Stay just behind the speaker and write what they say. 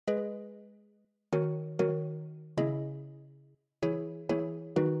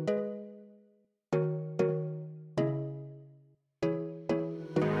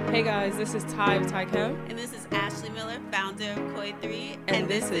Hey guys, this is Ty of Ty Chem. And this is Ashley Miller, founder of Koi3. And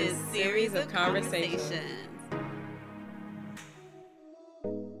this is Series of Conversations.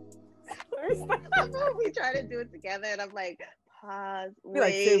 We try to do it together and I'm like, pause,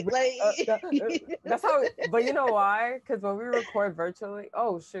 wait. That's how, but you know why? Because when we record virtually,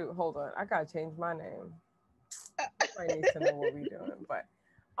 oh shoot, hold on. I gotta change my name. I need to know what we're doing. But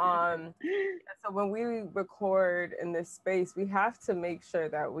so when we record in this space, we have to make sure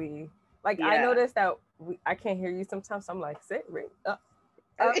that we I noticed that I can't hear you sometimes. So I'm like, sit right up.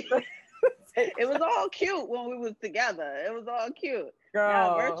 It was all cute when we was together. It was all cute. Girl.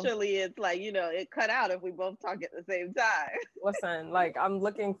 Now virtually it's like, it cut out if we both talk at the same time. Listen, I'm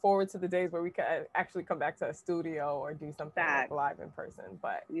looking forward to the days where we can actually come back to a studio or do something live in person.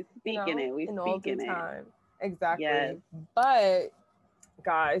 But we speaking in all due time. Exactly. Yes. But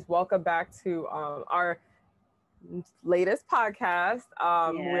guys, welcome back to our latest podcast.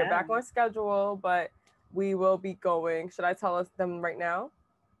 We're back on schedule, but we will be going. Should I tell them right now?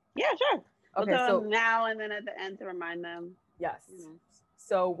 Yeah, sure. Okay, we'll tell them now and then at the end to remind them. Yes.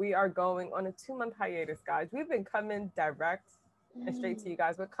 So we are going on a 2-month hiatus, guys. We've been coming direct and straight to you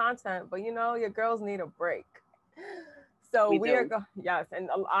guys with content, but your girls need a break. So we are yes, and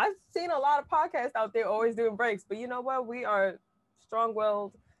I've seen a lot of podcasts out there always doing breaks, but you know what? We are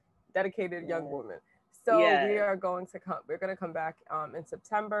strong-willed, dedicated young women. So we are going to come. We're going to come back in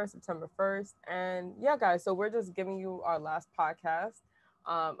September 1st, and guys. So we're just giving you our last podcast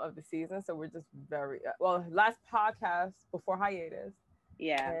of the season. So we're just last podcast before hiatus.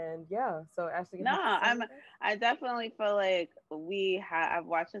 Yeah. And so Ashley. I definitely feel like I've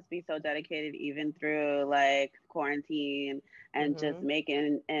watched us be so dedicated even through quarantine and just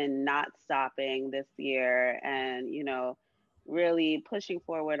making and not stopping this year and, really pushing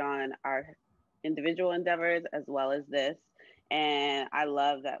forward on our individual endeavors as well as this. And I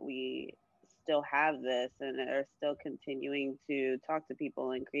love that we still have this and are still continuing to talk to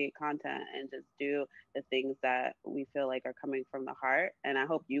people and create content and just do the things that we feel like are coming from the heart. And I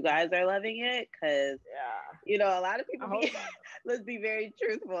hope you guys are loving it because, a lot of people let's be very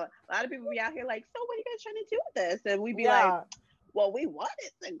truthful. A lot of people be out here like, so what are you guys trying to do with this? And we'd be like, well, we want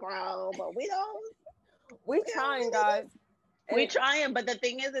it to grow, but we don't. We're trying, guys. We're trying, but the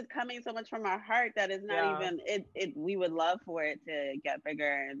thing is, it's coming so much from our heart that it's not even it. We would love for it to get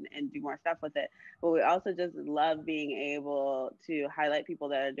bigger and do more stuff with it, but we also just love being able to highlight people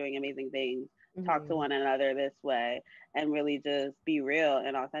that are doing amazing things, talk to one another this way, and really just be real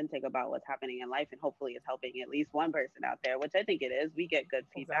and authentic about what's happening in life, and hopefully it's helping at least one person out there, which I think it is. We get good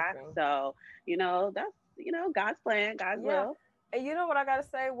feedback, so that's God's plan, God's will. And you know what I gotta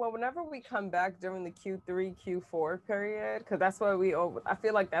say? Well, whenever we come back during the Q3, Q4 period, because that's what I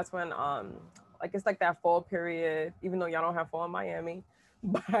feel like that's when it's like that fall period, even though y'all don't have fall in Miami,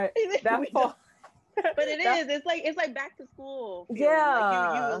 but that fall. But it's like back to school. You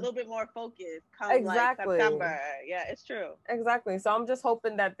a little bit more focused come September. Yeah, it's true. Exactly. So I'm just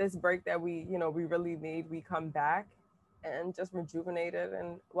hoping that this break that we really need, we come back and just rejuvenated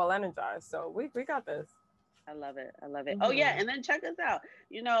and well energized. So we got this. I love it. Oh yeah, and then check us out.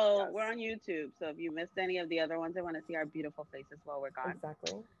 We're on YouTube, so if you missed any of the other ones, I want to see our beautiful faces while we're gone.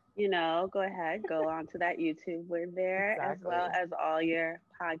 Exactly. Go ahead, go on to that YouTube. We're there as well as all your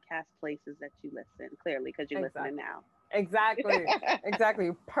podcast places that you listen. Clearly, because you're listening now. Exactly.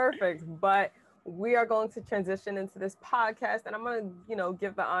 Perfect. But we are going to transition into this podcast, and I'm gonna,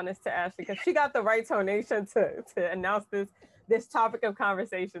 give the honors to Ashley because she got the right tonation to announce this topic of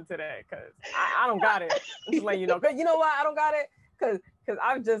conversation today, because I don't got it. I'm just letting you know. But you know why I don't got it? Because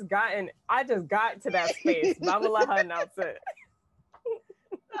I just got to that space, but I'm gonna let her announce it.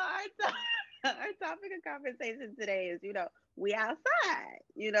 Our topic of conversation today is, we outside.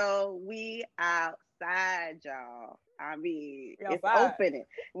 We outside, y'all. I mean, it's opening.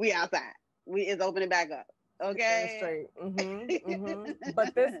 We outside. It's opening back up. Okay. Straight.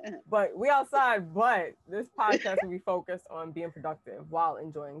 But we outside. But this podcast will be focused on being productive while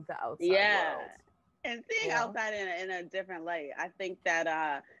enjoying the outside world. And seeing outside in a different light. I think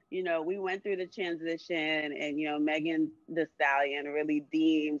that we went through the transition, and Megan Thee Stallion really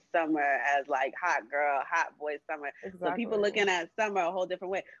deemed summer as like hot girl, hot boy summer. Exactly. So people looking at summer a whole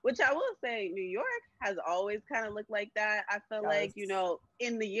different way. Which I will say, New York has always kind of looked like that. I feel like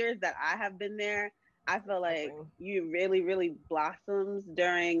in the years that I have been there, I feel like you really, really blossoms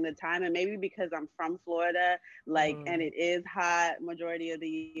during the time, and maybe because I'm from Florida, and it is hot majority of the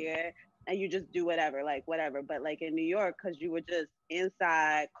year, and you just do whatever. But in New York, because you were just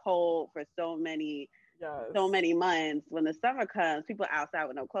inside cold for so many months, when the summer comes, people outside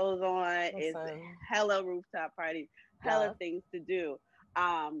with no clothes on. It's hella rooftop parties, hella things to do.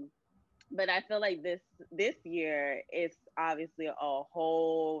 But I feel like this year it's obviously a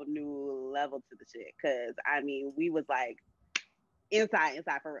whole new level to the shit. Cause I mean, we was like inside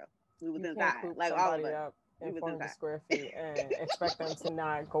for real. We was inside, like all of us. Up in 400 square feet and expect them to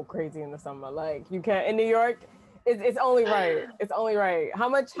not go crazy in the summer. Like, you can't in New York. It's only right. It's only right. How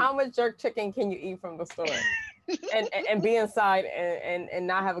much jerk chicken can you eat from the store, and be inside and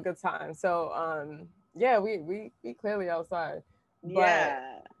not have a good time? So yeah, we clearly outside. But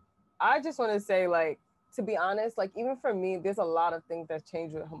yeah. I just want to say, like, to be honest, like, even for me, there's a lot of things that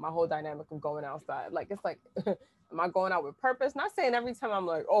changed with my whole dynamic of going outside. Like, it's like, am I going out with purpose? Not saying every time I'm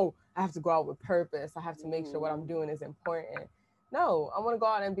like, oh, I have to go out with purpose. I have to make sure what I'm doing is important. No, I want to go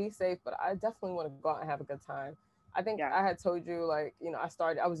out and be safe, but I definitely want to go out and have a good time. I think I had told you, like, you know,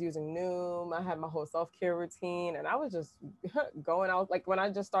 I was using Noom. I had my whole self-care routine, and I was just going out. Like, when I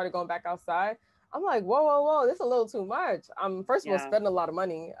just started going back outside, I'm like, whoa, this is a little too much. First of all, spending a lot of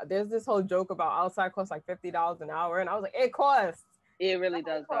money. There's this whole joke about outside costs like $50 an hour. And I was like, it costs. It really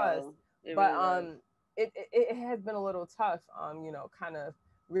does cost. It has been a little tough, you know, kind of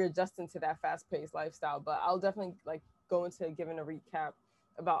readjusting to that fast-paced lifestyle. But I'll definitely like go into giving a recap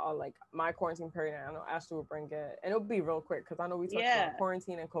about like my quarantine period. And I know Ashley will bring it. And it'll be real quick because I know we talked about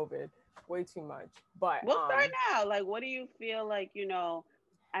quarantine and COVID way too much. But we'll start now. Like, what do you feel like, you know,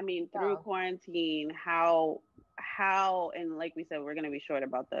 I mean, through quarantine, how, and like we said, we're going to be short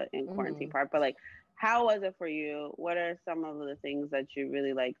about the in quarantine part, but like, how was it for you? What are some of the things that you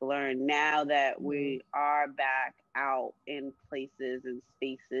really like learned now that we are back out in places and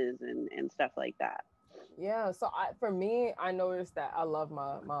spaces and stuff like that? Yeah. So for me, I noticed that I love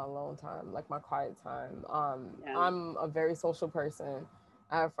my alone time, like my quiet time. I'm a very social person.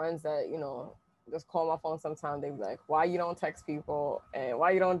 I have friends that, you know, just call my phone sometimes. They be like, why you don't text people and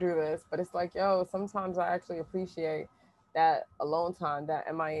why you don't do this? But it's like, yo, sometimes I actually appreciate that alone time, that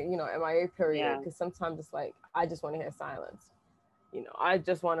MIA period. Because sometimes it's like, I just want to hear silence. You know, I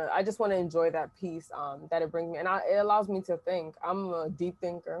just want to enjoy that peace that it brings me. And it allows me to think. I'm a deep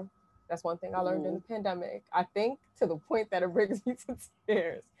thinker. That's one thing I learned in the pandemic. I think to the point that it brings me to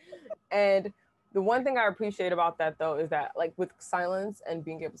tears. And the one thing I appreciate about that, though, is that like with silence and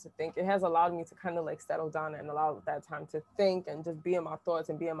being able to think, it has allowed me to kind of like settle down and allow that time to think and just be in my thoughts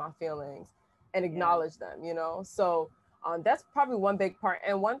and be in my feelings and acknowledge them, you know? So that's probably one big part.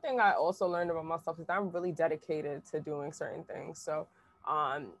 And one thing I also learned about myself is that I'm really dedicated to doing certain things. So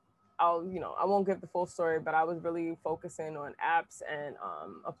I won't give the full story, but I was really focusing on apps and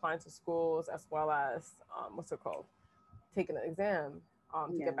applying to schools, as well as taking an exam.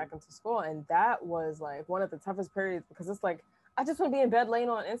 To get back into school. And that was like one of the toughest periods, because it's like, I just want to be in bed, laying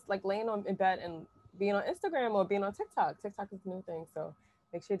in bed and being on Instagram or being on TikTok. TikTok is the new thing. So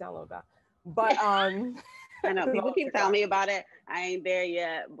make sure you download that. But I know people keep telling me about it. I ain't there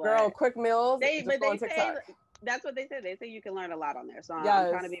yet. But girl, quick meals. They say that's what they said. They say you can learn a lot on there. So I'm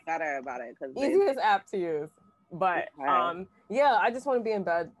trying to be better about it. Easiest app to use. But I just want to be in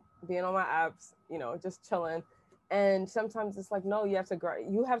bed, being on my apps, you know, just chilling. And sometimes it's like, no, you have to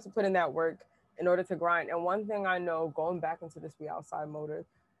grind. You have to put in that work in order to grind. And one thing I know, going back into this we outside motive,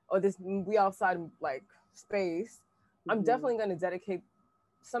 or this we outside like space, I'm definitely going to dedicate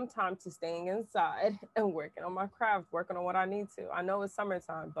some time to staying inside and working on my craft, working on what I need to. I know it's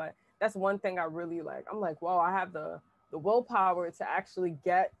summertime, but that's one thing I really like. I'm like, whoa, I have the willpower to actually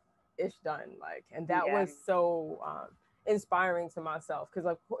get ish done. Like, and that was so inspiring to myself, because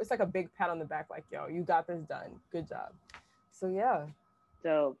like it's like a big pat on the back, like, yo, you got this done, good job. So yeah,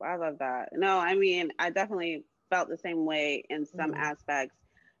 dope. I love that. No, I mean, I definitely felt the same way in some aspects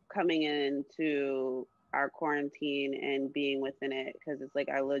coming into our quarantine and being within it, because it's like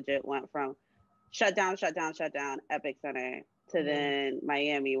I legit went from shut down Epic Center to then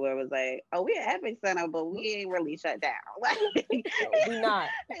Miami, where it was like, oh, we at Epic Center, but we ain't really shut down. we not.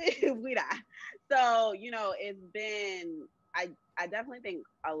 So, you know, it's been, I definitely think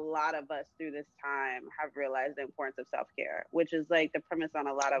a lot of us through this time have realized the importance of self-care, which is like the premise on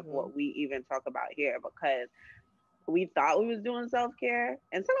a lot of what we even talk about here, because we thought we was doing self-care,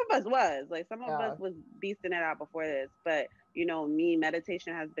 and some of us was, like, some of us was beasting it out before this, but, you know,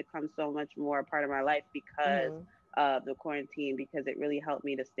 meditation has become so much more a part of my life because of the quarantine, because it really helped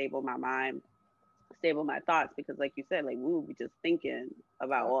me to stable my mind, stable my thoughts, because like you said, like we would be just thinking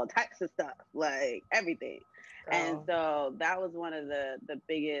about all types of stuff, like everything. And so that was one of the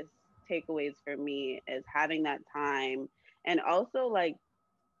biggest takeaways for me, is having that time, and also like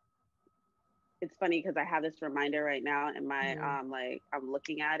it's funny because I have this reminder right now in my like I'm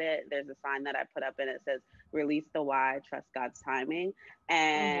looking at it. There's a sign that I put up and it says release the why, trust God's timing.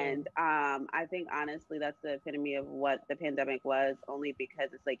 And I think honestly that's the epitome of what the pandemic was, only because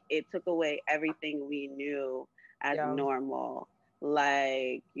it's like it took away everything we knew as normal.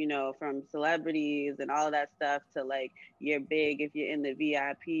 Like, you know, from celebrities and all of that stuff to like you're big if you're in the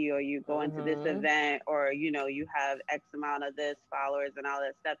VIP or you go into this event or, you know, you have X amount of this followers and all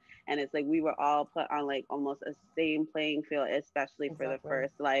that stuff. And it's like we were all put on like almost a same playing field, especially for the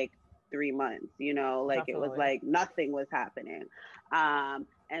first like 3 months, you know, like it was like nothing was happening.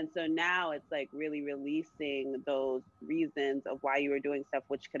 And so now it's like really releasing those reasons of why you were doing stuff,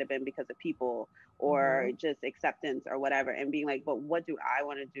 which could have been because of people or just acceptance or whatever, and being like, but what do I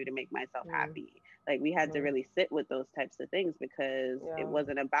want to do to make myself happy? Like we had to really sit with those types of things because it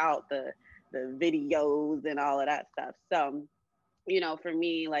wasn't about the videos and all of that stuff. So, you know, for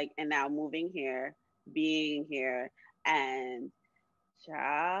me, like, and now moving here, being here, and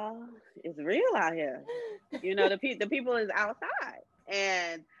child, it's real out here. You know, the people is outside.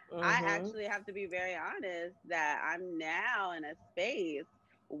 And I actually have to be very honest that I'm now in a space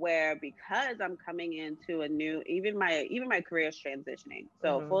where, because I'm coming into a new, even my career is transitioning.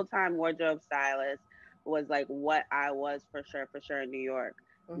 So full-time wardrobe stylist was like what I was for sure in New York.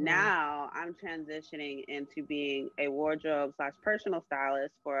 Now I'm transitioning into being a wardrobe / personal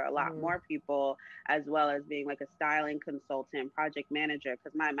stylist for a lot more people, as well as being like a styling consultant, project manager,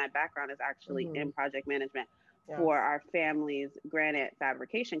 because my background is actually in project management for our family's granite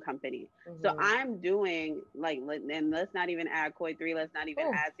fabrication company. So I'm doing like, and let's not even add Koi 3, let's not even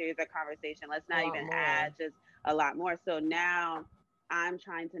add Series of Conversation, let's not even add just a lot more. So now I'm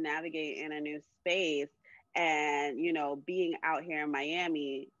trying to navigate in a new space. And, you know, being out here in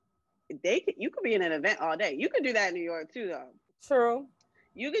Miami, you could be in an event all day. You could do that in New York too, though. True.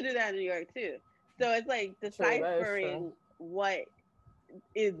 You could do that in New York too. So it's like deciphering what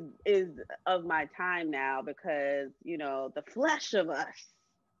is of my time now, because, you know, the flesh of us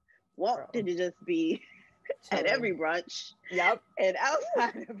wanted to just be at every brunch. And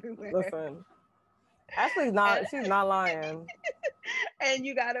outside everywhere. Listen, Ashley's not, she's not lying. And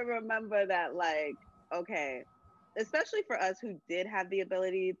you got to remember that, like, okay, especially for us who did have the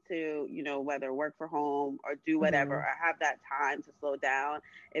ability to, you know, whether work from home or do whatever, or have that time to slow down,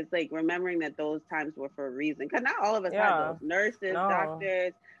 it's like remembering that those times were for a reason. Because not all of us had those. Nurses,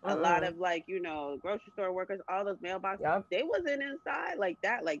 doctors, a lot of, like, you know, grocery store workers, all those mailboxes, they wasn't inside like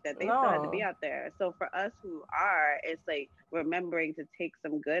that. They still had to be out there. So for us who are, it's like remembering to take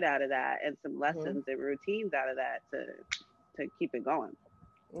some good out of that and some lessons and routines out of that to keep it going.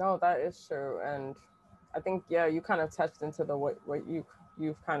 No, that is true. And I think, you kind of touched into the what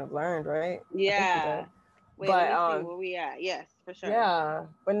you've kind of learned, right? Yeah. Wait, let me see where we at. Yes, for sure. Yeah,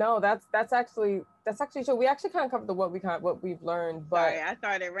 but no, that's actually true. We actually kind of covered what we've learned. But sorry, I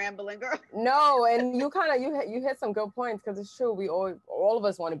started rambling, girl. No, and you kind of you hit some good points, because it's true. We all of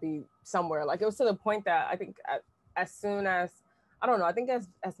us want to be somewhere. Like, it was to the point that I think as soon as, I don't know, I think as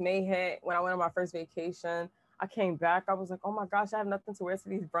May hit, when I went on my first vacation, I came back, I was like, oh my gosh, I have nothing to wear to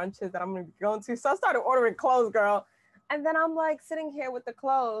these brunches that I'm going to be going to. So I started ordering clothes, girl. And then I'm like sitting here with the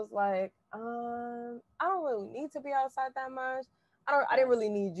clothes, like, I don't really need to be outside that much. I didn't really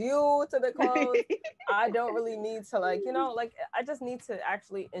need you to the clothes. I don't really need to, like, you know, like, I just need to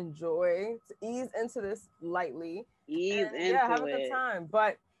actually enjoy, to ease into this lightly. Have a good time.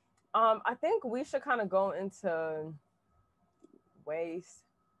 But I think we should kind of go into ways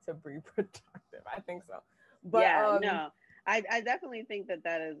to be productive. I think so. But I definitely think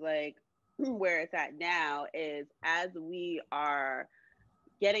that is like where it's at now, is as we are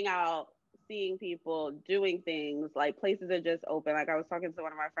getting out, seeing people, doing things, like places are just open. Like I was talking to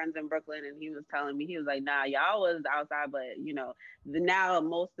one of my friends in Brooklyn, and he was telling me, he was like, nah, y'all was outside, but you know, now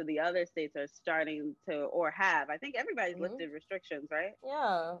most of the other states are starting to, or have, I think everybody's lifted restrictions, right?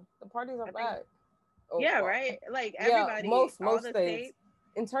 Yeah, the parties are back. Right? Like everybody, most states.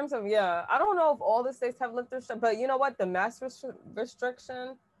 In terms of, I don't know if all the states have lifted, but you know what? The mask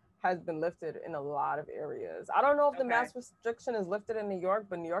restriction has been lifted in a lot of areas. I don't know if the mask restriction is lifted in New York,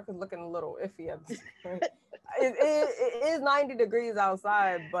 but New York is looking a little iffy at this point. It is 90 degrees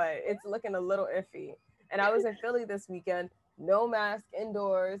outside, but it's looking a little iffy. And I was in Philly this weekend, no mask,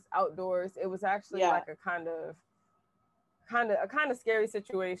 indoors, outdoors. It was actually like a kind of scary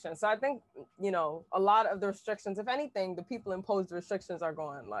situation. So I think, you know, a lot of the restrictions, if anything, the people imposed restrictions are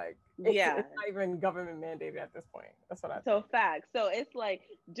going like It's not even government mandated at this point. That's what I think. So facts. So it's like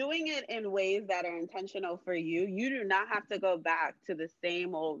doing it in ways that are intentional for you. You do not have to go back to the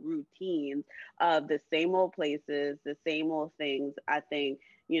same old routines of the same old places, the same old things. I think,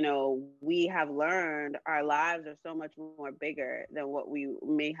 we have learned our lives are so much more bigger than what we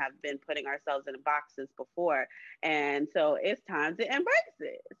may have been putting ourselves in boxes before. And so it's time to embrace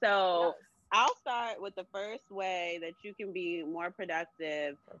it. So yes. I'll start with the first way that you can be more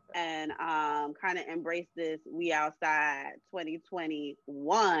productive and kind of embrace this we outside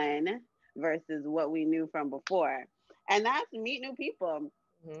 2021 versus what we knew from before. And that's meet new people.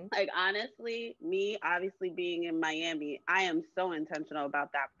 Mm-hmm. Like, honestly, me obviously being in Miami, I am so intentional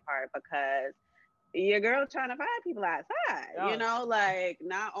about that part because your girl trying to find people outside, like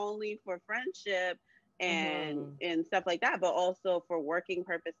not only for friendship and stuff like that, but also for working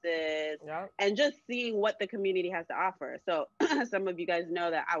purposes and just seeing what the community has to offer. So some of you guys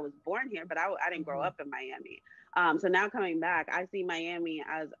know that I was born here, but I didn't grow up in Miami. So now coming back, I see Miami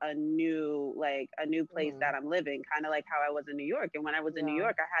as a new place that I'm living, kind of like how I was in New York. And when I was in New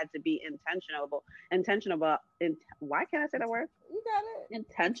York, I had to be intentional. Why can't I say that word? You got it.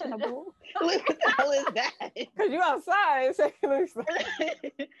 Intentional. What the hell is that? Because you outside.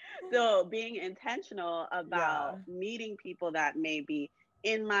 So being intentional about meeting people that may be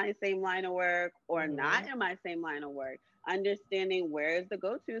in my same line of work or not in my same line of work. Understanding where's the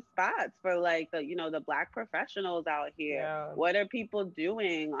go-to spots for like the Black professionals out here. Yeah. What are people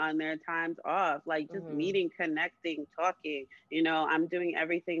doing on their times off? Like just meeting, connecting, talking. I'm doing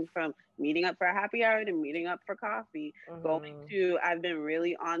everything from meeting up for a happy hour to meeting up for coffee. I've been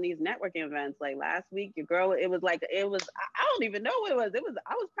really on these networking events. Like last week, your girl, I don't even know what it was.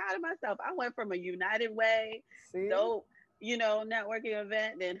 I was proud of myself. I went from a United Way, networking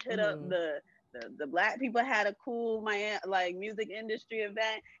event, then hit up the Black people had a cool music industry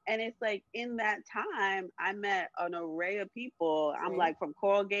event, and it's like in that time I met an array of people. I'm like from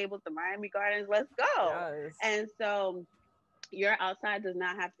Coral Gables to Miami Gardens, let's go. Yes. And so your outside does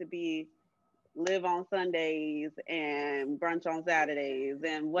not have to be live on Sundays and brunch on Saturdays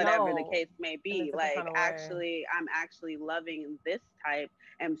and whatever the case may be. Like I'm actually loving this type,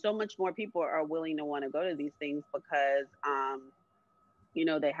 and so much more people are willing to want to go to these things because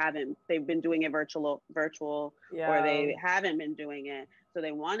they've been doing it virtual or they haven't been doing it. So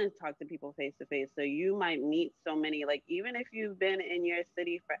they want to talk to people face to face. So you might meet so many, like, even if you've been in your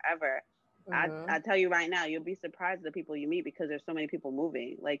city forever, I tell you right now, you'll be surprised at the people you meet because there's so many people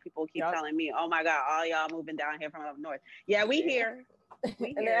moving. Like people keep telling me, oh my God, all y'all moving down here from up north. Yeah, we here.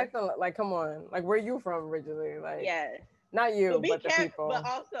 And they acting like, come on, like where you from originally? Like, not you, but the people. But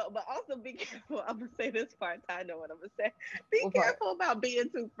also be careful. I'm gonna say this part. I know what I'm gonna say. Be careful about being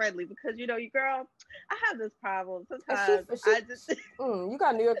too friendly because your girl, I have this problem sometimes. You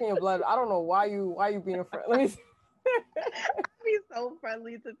got New York in your blood. I don't know why you being friendly. Be so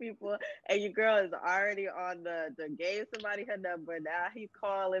friendly to people, and your girl is already on the gave somebody her number. Now he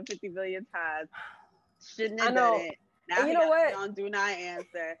calling 50 million times. Shouldn't have done it. Now and you know what? On do not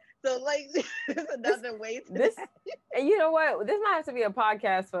answer. So like, there's another way to this. And you know what? This might have to be a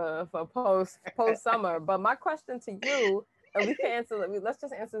podcast for post summer. But my question to you, and we can answer. Let's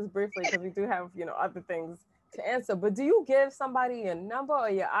just answer this briefly because we do have other things to answer. But do you give somebody your number or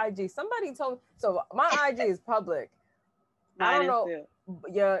your IG? Somebody told. So my IG is public. I don't know.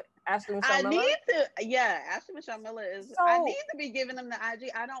 Your Ashley Michelle Miller? Ashley Michelle Miller is. So, I need to be giving them the IG.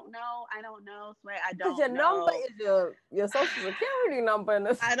 I don't know. Swear, I don't know. Because your number is your social security number. In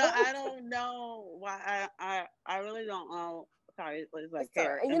I don't know why. I really don't know. Sorry, it's like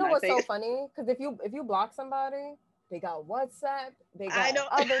hair. And you know what's so funny? Because if you block somebody, they got WhatsApp, they got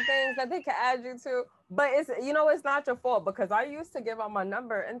other things that they can add you to. But it's not your fault because I used to give out my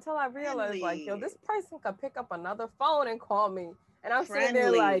number until I realized this person could pick up another phone and call me. And I'm sitting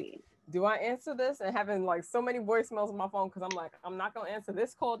there like, do I answer this? And having like so many voicemails on my phone because I'm like, I'm not gonna answer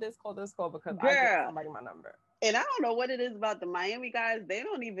this call because I give somebody my number. And I don't know what it is about the Miami guys. They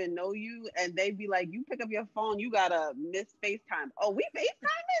don't even know you, and they be like, you pick up your phone, you gotta miss FaceTime. Oh, we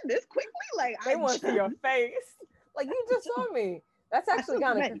FaceTiming this quickly? Like they want to see your face. Like you just saw me. That's actually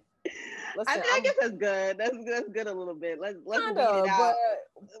kind of. Listen, I guess that's good. That's good a little bit. Let's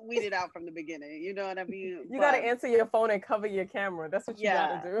weed it out from the beginning. You know what I mean? You got to answer your phone and cover your camera. That's what you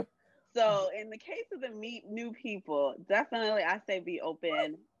got to do. So in the case of the meet new people, definitely I say be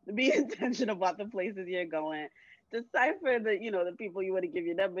open, be intentional about the places you're going. Decipher the people you want to give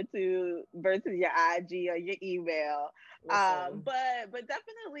your number to versus your IG or your email. But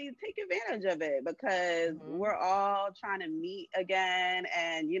definitely take advantage of it because we're all trying to meet again.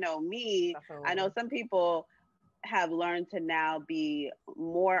 And me, definitely. I know some people have learned to now be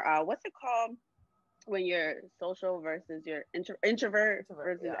more, what's it called? When you're social versus your introvert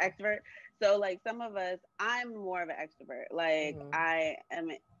versus extrovert. So like some of us, I'm more of an extrovert. Like I am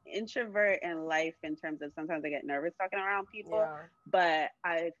an introvert in life in terms of sometimes I get nervous talking around people, but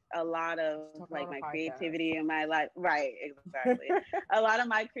a lot of like my creativity in my life, right, exactly. A lot of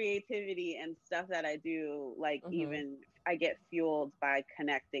my creativity and stuff that I do, like even I get fueled by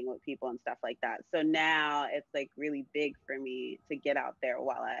connecting with people and stuff like that. So now it's like really big for me to get out there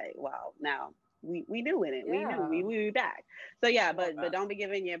while now we doing it. We be back. So yeah, but don't be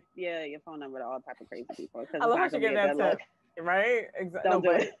giving your phone number to all type of crazy people, because I love how you get that tip, right? Exactly. Don't do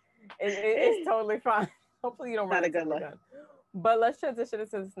it. It's totally fine. Hopefully you don't run into a good look. But let's transition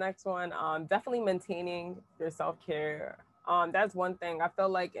into this next one. Definitely maintaining your self-care. That's one thing. I feel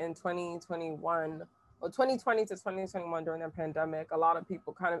like in 2021 or 2020 to 2021 during the pandemic, a lot of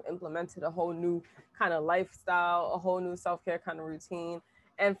people kind of implemented a whole new kind of lifestyle, a whole new self-care kind of routine.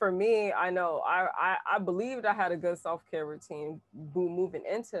 And for me, I know I believed I had a good self-care routine moving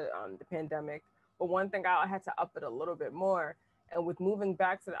into the pandemic. But one thing I had to up it a little bit more. And with moving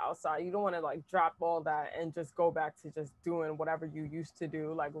back to the outside, you don't want to like drop all that and just go back to just doing whatever you used to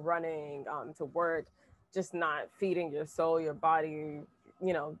do, like running to work, just not feeding your soul, your body,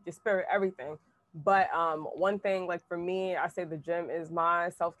 you know, your spirit, everything. But one thing, like for me, I say the gym is my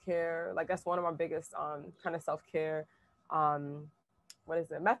self-care. Like that's one of my biggest kind of self-care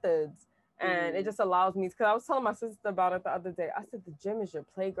methods. And it just allows me, because I was telling my sister about it the other day. I said the gym is your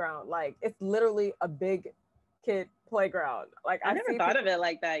playground. Like it's literally a big kid playground. Like I never thought of it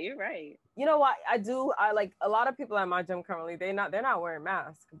like that. You're right. You know what I do? I like a lot of people at my gym currently, they're not wearing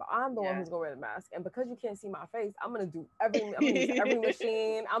masks, but I'm the one who's gonna wear the mask. And because you can't see my face, I'm gonna use every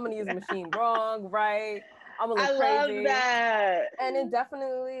machine. I'm gonna use the machine wrong, right? I'm gonna look crazy. Love that. And it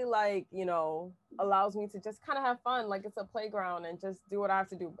definitely, like, you know, allows me to just kind of have fun. Like it's a playground and just do what I have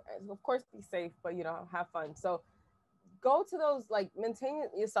to do. Of course, be safe, but you know, have fun. So go to those, like maintain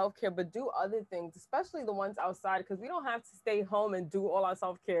your self-care, but do other things, especially the ones outside, because we don't have to stay home and do all our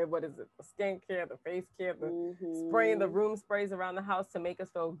self-care. What is it? The skincare, the face care, the spraying, the room sprays around the house to make us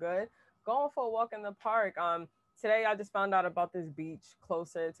feel good. Going for a walk in the park. Today I just found out about this beach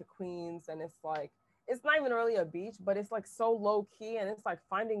closer to Queens, and it's like, it's not even really a beach, but it's like so low key, and it's like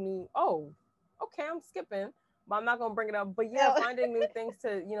finding new, okay, I'm skipping, but I'm not going to bring it up. But yeah, finding new things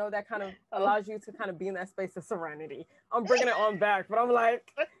to, you know, that kind of allows you to kind of be in that space of serenity. I'm bringing it on back, but I'm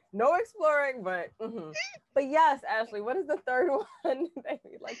like, no exploring, but But yes, Ashley, what is the third one that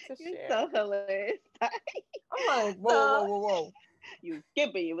you'd like to share? You're so hilarious. I'm like, whoa. You was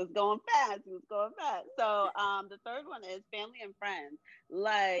skipping, you was going fast. So the third one is family and friends.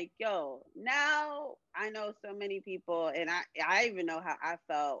 Like, yo, now I know so many people, and I even know how I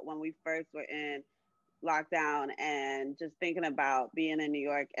felt when we first were in lockdown and just thinking about being in New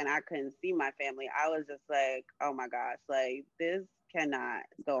York and I couldn't see my family. I was just like, oh my gosh, like this cannot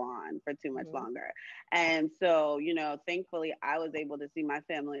go on for too much longer. And so, you know, thankfully I was able to see my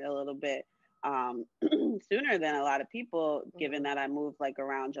family a little bit sooner than a lot of people, given that I moved like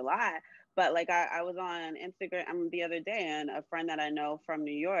around July. But like I was on Instagram the other day, and a friend that I know from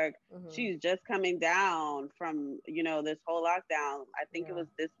New York, she's just coming down from, you know, this whole lockdown. I think it was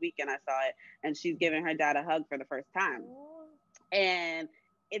this weekend I saw it, and she's giving her dad a hug for the first time. And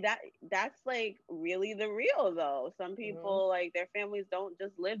that's like really the real though. Some people like their families don't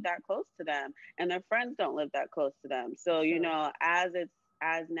just live that close to them, and their friends don't live that close to them. So you know, as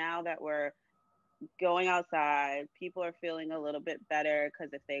now that we're going outside, people are feeling a little bit better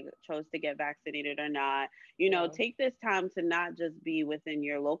because if they chose to get vaccinated or not, you know, take this time to not just be within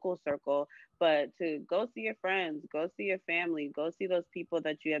your local circle, but to go see your friends, go see your family, go see those people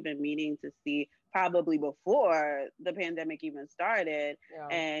that you have been meaning to see probably before the pandemic even started.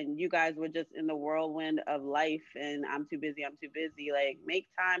 And you guys were just in the whirlwind of life and I'm too busy. Like, make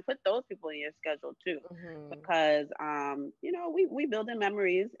time, put those people in your schedule too, because you know, we build in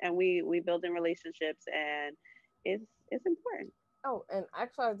memories and we build in relationships, and it's important. Oh, and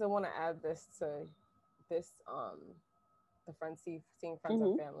actually I do want to add this to this the seeing friends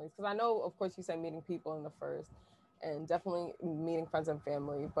and families, because I know, of course, you said meeting people in the first, and definitely meeting friends and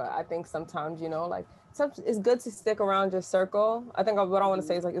family. But I think sometimes, you know, like it's good to stick around your circle. I think what I want to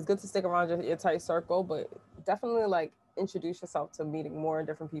say is like, it's good to stick around your tight circle, but definitely like introduce yourself to meeting more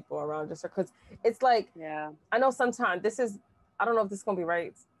different people around your circle. Because it's like, I know sometimes I don't know if this is going to be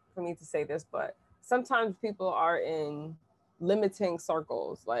right for me to say this, but sometimes people are in limiting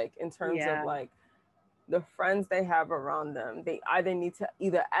circles, like in terms of like, the friends they have around them. They either need to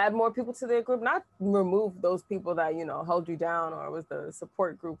either add more people to their group, not remove those people that, you know, held you down or was the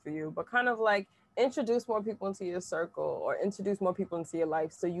support group for you, but kind of like introduce more people into your circle or introduce more people into your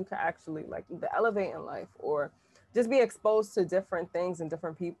life so you can actually like either elevate in life or just be exposed to different things and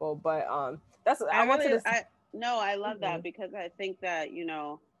different people. But that's I love that, because I think that, you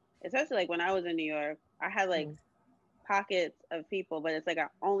know, especially like when I was in New York, I had like pockets of people, but it's like I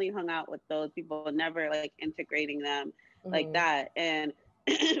only hung out with those people, never like integrating them like that. And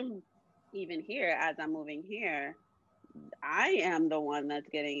even here, as I'm moving here, I am the one that's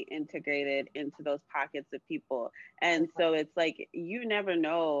getting integrated into those pockets of people. And so it's like you never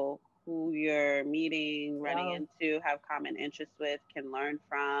know who you're meeting, running into, have common interests with, can learn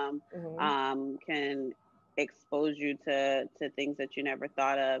from, can expose you to things that you never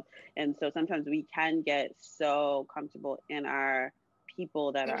thought of. And so sometimes we can get so comfortable in our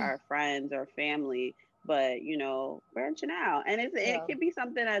people that are our friends or family, but you know, branching out. And it could be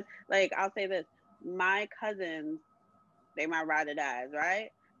something as like, I'll say this, my cousins, they my ride or dies,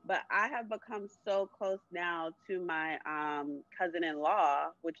 right? But I have become so close now to my cousin-in-law,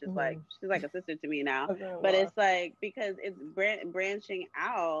 which is like, she's like a sister to me now. But it's like, because it's branching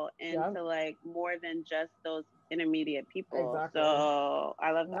out into like more than just those intermediate people. Exactly. So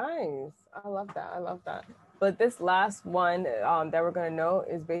I love that. Nice. I love that. I love that. But this last one that we're going to know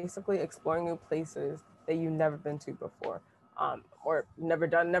is basically exploring new places that you've never been to before, or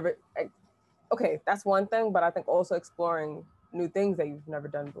okay, that's one thing, but I think also exploring new things that you've never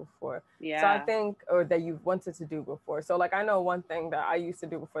done before. Yeah. So I think, or that you've wanted to do before. So like, I know one thing that I used to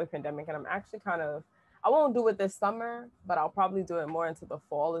do before the pandemic, and I'm actually kind of, I won't do it this summer, but I'll probably do it more into the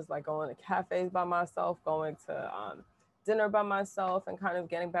fall, is like going to cafes by myself, going to dinner by myself, and kind of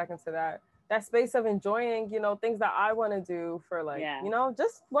getting back into that space of enjoying, you know, things that I want to do for like, you know,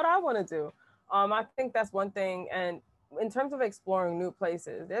 just what I want to do. I think that's one thing. And in terms of exploring new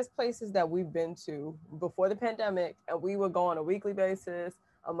places, there's places that we've been to before the pandemic and we would go on a weekly basis,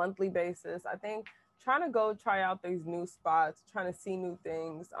 a monthly basis. I think trying to go try out these new spots, trying to see new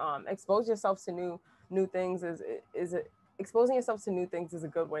things, expose yourself to new things exposing yourself to new things is a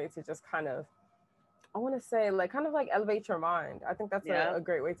good way to just kind of, I want to say like kind of like elevate your mind. I think that's a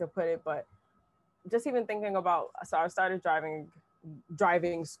great way to put it. But just even thinking about, so I started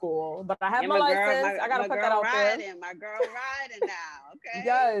driving school, but I have my license. I gotta put that out there. My girl riding now, okay?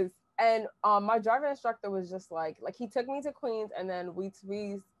 Yes, and my driving instructor was just like he took me to Queens, and then we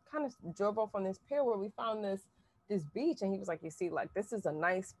kind of drove off on this pier where we found this beach, and he was like, you see, like this is a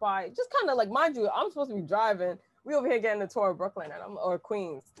nice spot. Just kind of like, mind you, I'm supposed to be driving. We over here getting a tour of Brooklyn or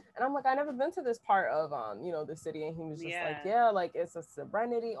Queens, and I'm like, I never been to this part of you know, the city, and he was just like, it's a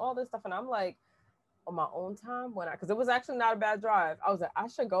serenity, all this stuff, and I'm like, on my own time, because it was actually not a bad drive. I was like, I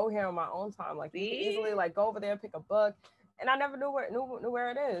should go here on my own time. Like you can easily like go over there, pick a book, and I never knew where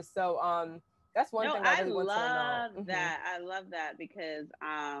it is. So that's one thing I really want to know. I love that because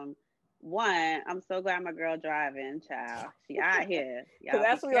one, I'm so glad my girl driving, child. She out here. Because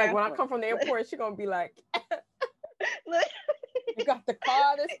actually, like when I come from the airport, she gonna be like, you got the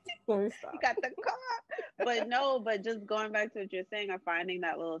car. You got the car. But just going back to what you're saying, of finding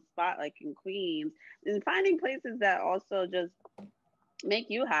that little spot like in Queens and finding places that also just make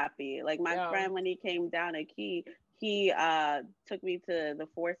you happy. Like my friend, when he came down at Key, he took me to the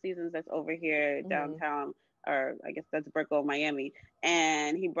Four Seasons that's over here downtown, or I guess that's Brickell, Miami.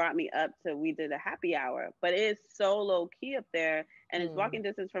 And he brought me up we did a happy hour, but it's so low key up there and it's walking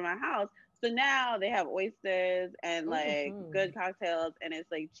distance from my house. So now they have oysters and like good cocktails, and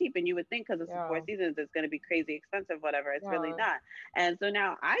it's like cheap. And you would think because it's the Four Seasons, it's going to be crazy expensive, whatever. It's really not. And so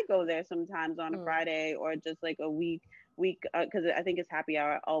now I go there sometimes on a Friday or just like a week, because I think it's happy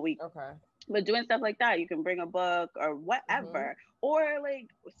hour all week. Okay. But doing stuff like that, you can bring a book or whatever, or like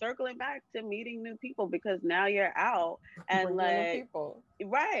circling back to meeting new people because now you're out and like people.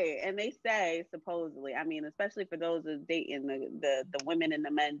 Right. And they say supposedly, I mean, especially for those who dating the women and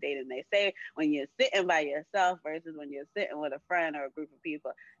the men dating, they say when you're sitting by yourself versus when you're sitting with a friend or a group of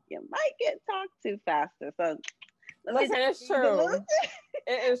people, you might get talked to faster. So listen, it's true.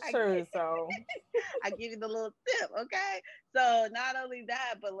 It is true. So I give you the little tip, okay? So not only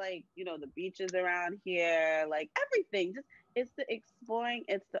that, but like, you know, the beaches around here, like everything, just it's the exploring,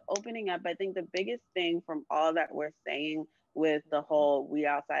 it's the opening up. I think the biggest thing from all that we're saying with the whole We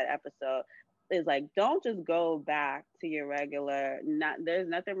Outside episode is like, don't just go back to your regular, there's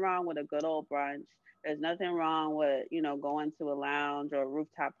nothing wrong with a good old brunch. There's nothing wrong with, going to a lounge or a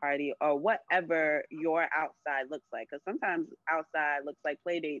rooftop party or whatever your outside looks like. Because sometimes outside looks like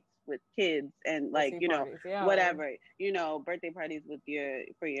play dates with kids and like, parties, yeah. whatever, birthday parties with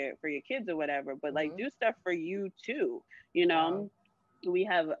for your kids or whatever. But like do stuff for you too. We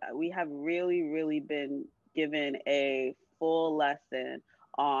have really, really been given a full lesson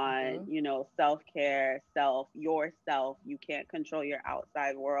on self-care, yourself. You can't control your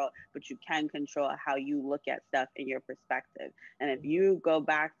outside world, but you can control how you look at stuff in your perspective. And if you go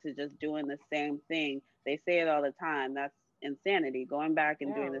back to just doing the same thing, they say it all the time, that's insanity, going back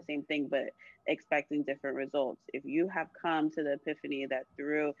and doing the same thing but expecting different results. If you have come to the epiphany that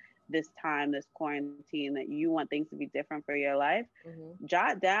through this time, this quarantine, that you want things to be different for your life,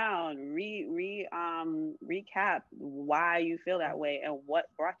 jot down, recap why you feel that way and what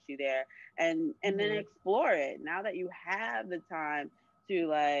brought you there, and then explore it. Now that you have the time to,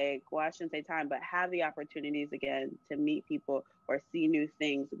 like, well, I shouldn't say time, but have the opportunities again to meet people or see new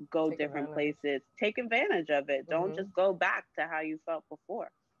things, go different places, take advantage of it. Don't just go back to how you felt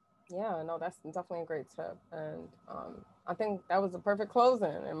before. Yeah, no, that's definitely a great tip. And I think that was the perfect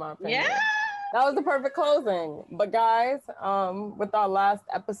closing, in my opinion. Yeah, that was the perfect closing. But guys, with our last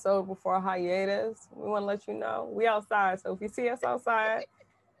episode before hiatus, we want to let you know we outside. So if you see us outside,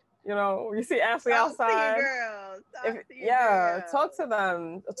 you see Ashley outside. Talk to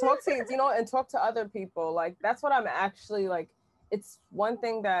them. Talk to and talk to other people. Like, that's what I'm actually like. It's one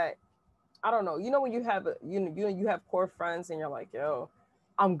thing that I don't know. When you have you have core friends and you're like, yo,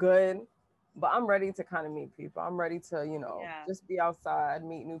 I'm good, but I'm ready to kind of meet people. I'm ready to, just be outside,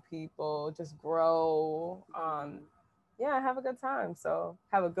 meet new people, just grow. Have a good time. So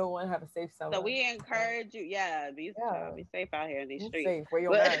have a good one. Have a safe summer. So we encourage you. Be safe out here in these streets. Safe. Wear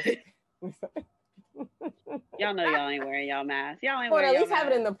your mask. Y'all know y'all ain't wearing y'all mask. Y'all ain't wearing at least mask.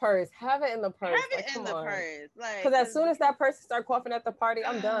 Have it in the purse. Have it in the purse. Have it in the purse. Because as soon as that person start coughing at the party,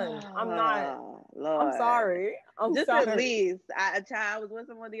 I'm done. I'm not. Lord. I'm sorry. At least. I was with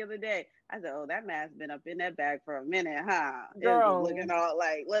someone the other day. I said, "Oh, that mask been up in that bag for a minute, huh?" Girl. It was looking all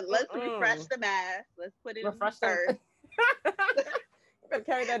like, let's refresh the mask. Let's put it in the purse.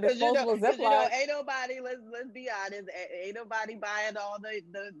 Carry that disposable Ziploc. Ain't nobody. Let's be honest. Ain't nobody buying all the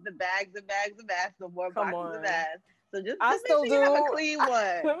bags and bags of masks, no more boxes of masks. So just I still do. Have a clean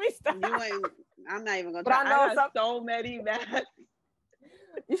one. Let me stop. I'm not even gonna try. I got so many masks.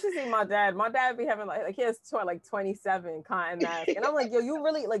 You should see my dad. My dad be having like he has 27 cotton masks, and I'm like, yo, you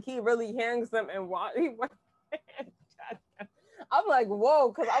really he really hangs them and watch. I'm like, whoa,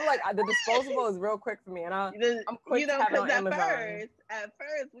 because I'm like, the disposable is real quick for me, and I'm quick to have it on Amazon. At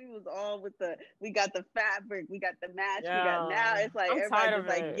first, we was all we got the fabric, we got the match, we got now. It's like everybody just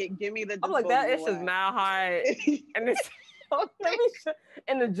like, give me the disposable. I'm like, that is just mile high, and it's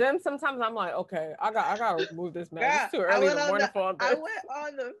in the gym. Sometimes I'm like, okay, I gotta remove this mask. It's too early in the morning for this. I went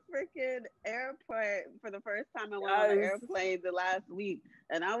on the freaking airport for the first time. I went on the airplane the last week,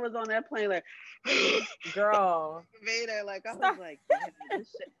 and I was on that plane like, girl, Vader. Like I was like, this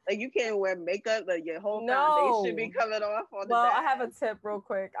shit. Like you can't wear makeup. Like your whole foundation be coming off on the back. I have a tip real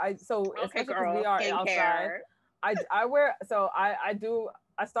quick. Especially because we are outside. I wear I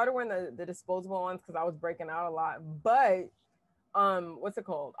started wearing the disposable ones because I was breaking out a lot, but what's it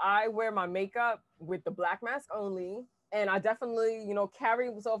called? I wear my makeup with the black mask only, and I definitely, carry.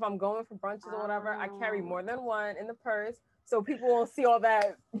 So if I'm going for brunches or whatever, I carry more than one in the purse, so people won't see all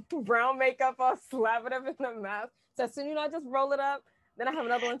that brown makeup all slapping up in the mask. So as soon as I just roll it up, then I have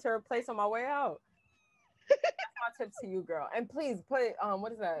another one to replace on my way out. That's my tip to you, girl. And please put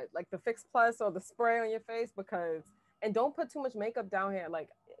what is that? Like the Fix Plus or the spray on your face, and don't put too much makeup down here. Like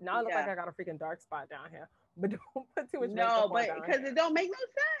now I look like I got a freaking dark spot down here. But don't put too much makeup on. No, because it don't make no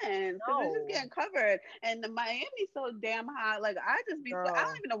sense. Because it's just getting covered. And the Miami's so damn hot. Like I just be, I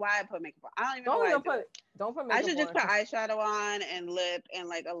don't even know why I put makeup on. I don't even know why don't put makeup on. I should just put eyeshadow on and lip and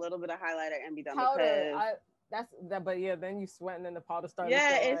like a little bit of highlighter and be done. Powder. But yeah, then you sweating and the powder starts.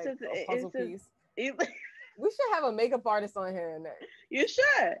 Yeah, it's just a puzzle piece. We should have a makeup artist on here. You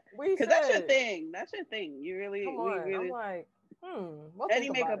should. Because that's your thing. That's your thing. You really, come on. Really, I'm like, any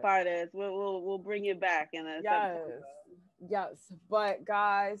makeup artist, we'll bring you back in a Yes. But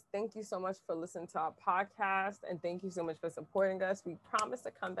guys, thank you so much for listening to our podcast, and thank you so much for supporting us. We promise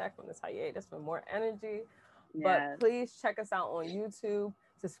to come back from this hiatus with more energy. Yes. But please check us out on YouTube.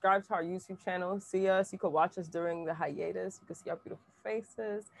 Subscribe to our YouTube channel. See us. You can watch us during the hiatus. You can see our beautiful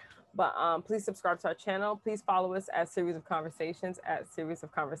faces. But please subscribe to our channel. Please follow us at Series of Conversations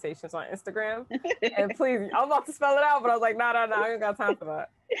on Instagram. And please, I'm about to spell it out, but I was like, no, I ain't got time for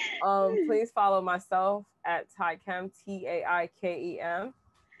that. Please follow myself at Taikem, TAIKEM.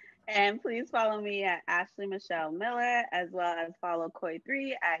 And please follow me at Ashley Michelle Miller, as well as follow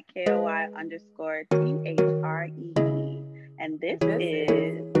Koi3 at KOI_THREE. And this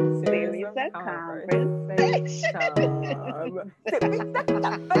is Series of Conversation.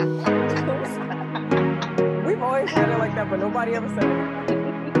 We've always said it like that, but nobody ever said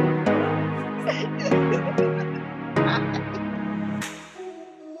it.